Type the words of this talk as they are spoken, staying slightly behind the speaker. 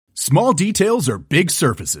Small details are big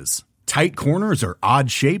surfaces. Tight corners are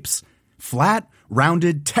odd shapes. Flat,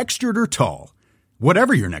 rounded, textured, or tall.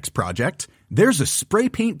 Whatever your next project, there's a spray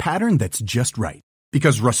paint pattern that's just right.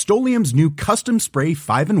 Because Rust-Oleum's new Custom Spray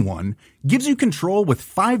 5-in-1 gives you control with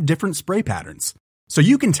 5 different spray patterns. So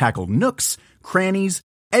you can tackle nooks, crannies,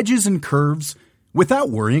 edges, and curves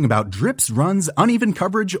without worrying about drips, runs, uneven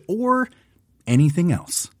coverage, or anything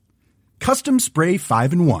else. Custom Spray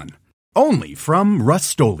 5-in-1. Only from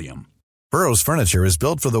Rust-Oleum. Burrow's furniture is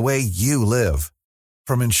built for the way you live.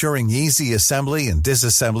 From ensuring easy assembly and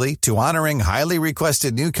disassembly to honoring highly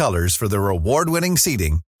requested new colors for their award-winning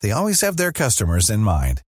seating, they always have their customers in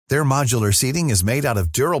mind. Their modular seating is made out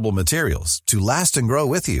of durable materials to last and grow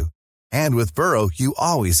with you. And with Burrow, you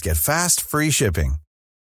always get fast, free shipping.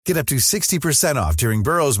 Get up to 60% off during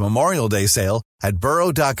Burrow's Memorial Day sale at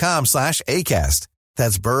burrow.com/ACAST.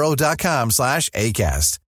 That's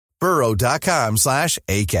burrow.com/ACAST.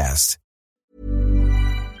 burrow.com/ACAST.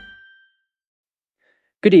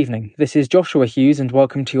 Good evening, this is Joshua Hughes and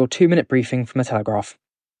welcome to your 2-minute briefing from The Telegraph.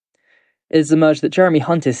 It has emerged that Jeremy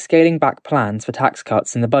Hunt is scaling back plans for tax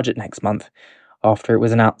cuts in the budget next month, after it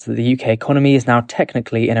was announced that the UK economy is now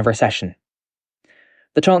technically in a recession.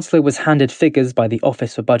 The Chancellor was handed figures by the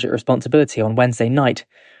Office for Budget Responsibility on Wednesday night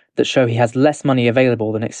that show he has less money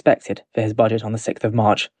available than expected for his budget on the 6th of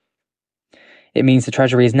March. It means the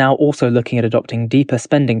Treasury is now also looking at adopting deeper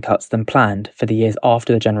spending cuts than planned for the years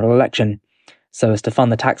after the general election, so as to fund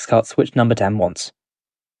the tax cuts which Number 10 wants.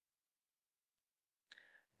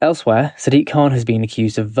 Elsewhere, Sadiq Khan has been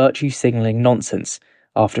accused of virtue signalling nonsense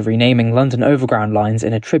after renaming London Overground lines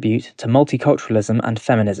in a tribute to multiculturalism and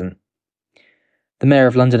feminism. The Mayor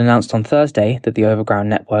of London announced on Thursday that the Overground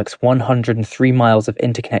network's 103 miles of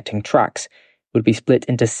interconnecting tracks would be split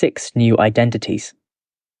into 6 new identities.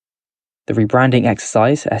 The rebranding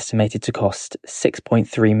exercise, estimated to cost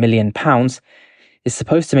 £6.3 million, is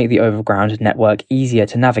supposed to make the Overground network easier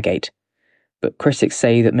to navigate, but critics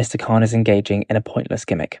say that Mr. Khan is engaging in a pointless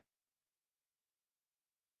gimmick.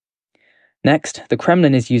 Next, the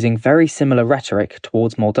Kremlin is using very similar rhetoric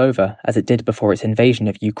towards Moldova as it did before its invasion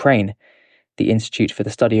of Ukraine, the Institute for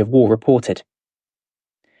the Study of War reported.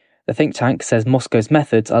 The think tank says Moscow's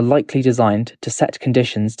methods are likely designed to set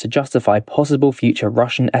conditions to justify possible future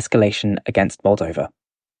Russian escalation against Moldova.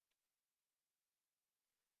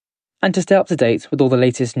 And to stay up to date with all the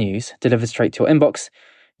latest news delivered straight to your inbox,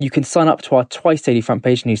 you can sign up to our twice-daily front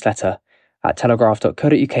page newsletter at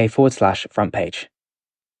telegraph.co.uk/front page.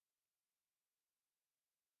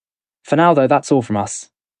 For now, though, that's all from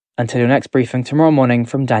us. Until your next briefing tomorrow morning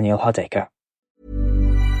from Daniel Hardacre.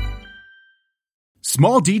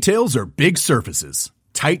 Small details are big surfaces.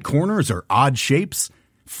 Tight corners are odd shapes.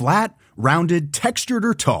 Flat, rounded, textured,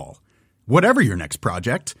 or tall. Whatever your next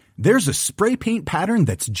project, there's a spray paint pattern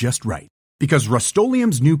that's just right. Because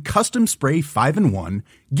Rust-Oleum's new Custom Spray 5-in-1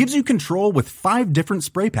 gives you control with 5 different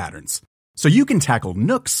spray patterns. So you can tackle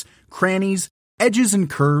nooks, crannies, edges, and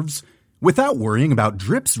curves without worrying about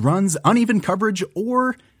drips, runs, uneven coverage,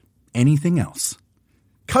 or anything else.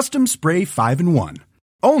 Custom Spray 5-in-1.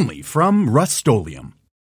 Only from Rust-Oleum.